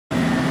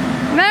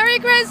Merry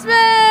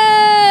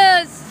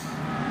Christmas!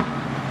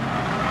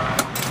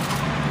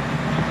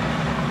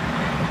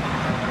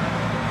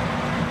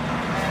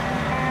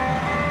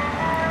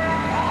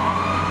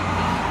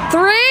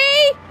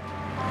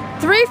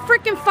 Three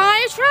freaking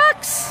fire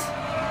trucks?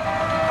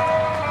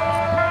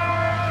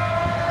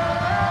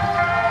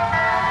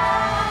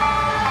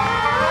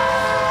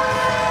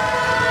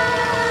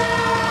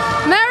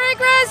 Merry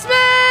Christmas!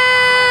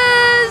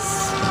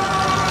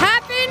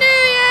 Happy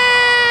New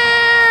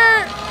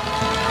Year!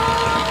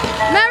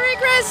 Merry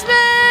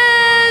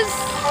Christmas!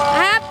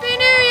 Happy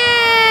New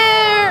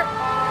Year!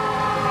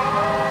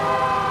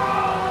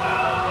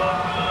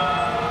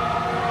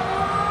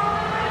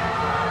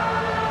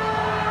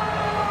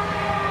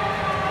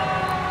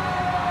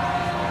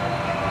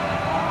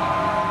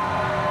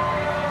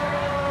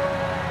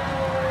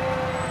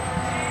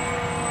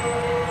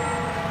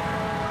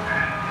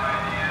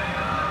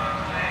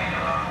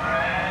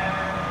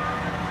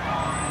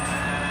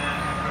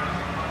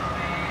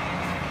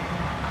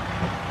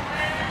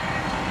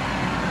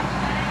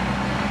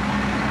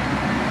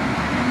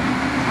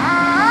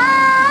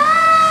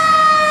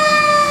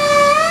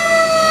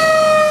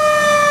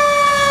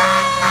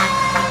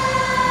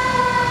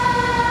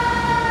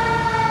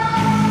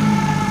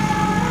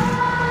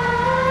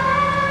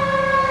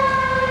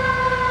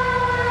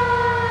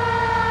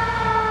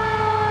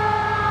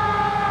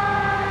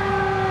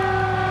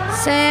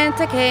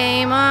 Santa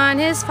came on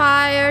his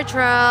fire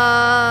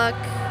truck.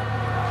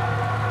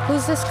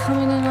 Who's this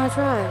coming in our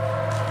drive?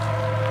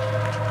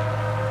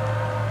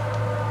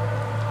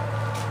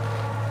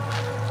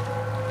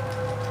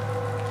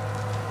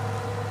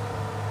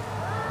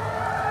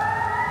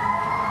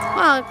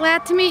 Well,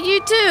 glad to meet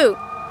you too.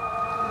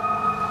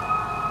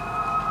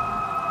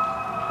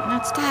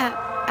 What's that?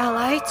 Our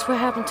lights? What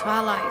happened to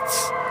our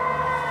lights?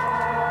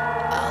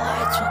 Our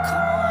lights will come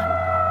on.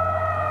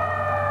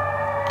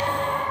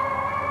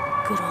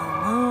 Good old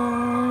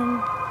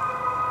moon.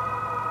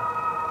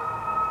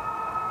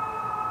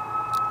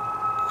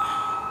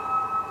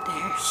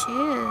 There she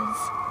is.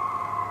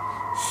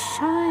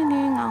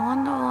 Shining. I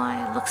wonder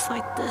why it looks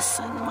like this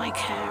in my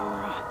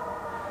camera.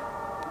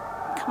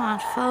 Come on,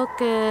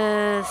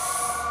 focus.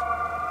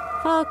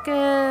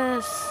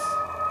 Focus.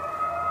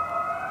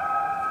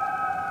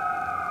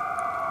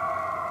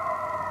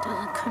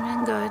 Doesn't come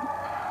in good.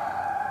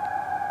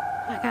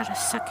 I got a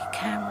sucky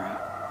camera.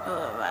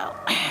 Oh, well.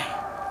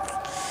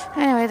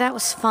 Anyway, that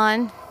was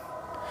fun.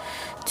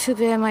 Too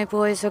bad my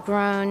boys are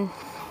grown.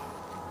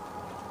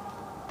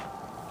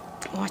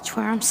 Watch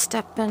where I'm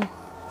stepping.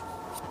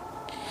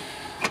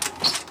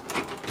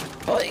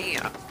 Oh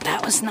yeah,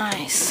 that was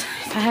nice.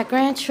 If I had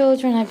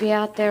grandchildren, I'd be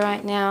out there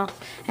right now,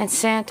 and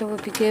Santa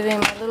would be giving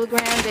my little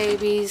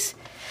grandbabies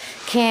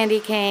candy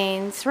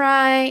canes,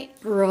 right?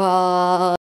 Right.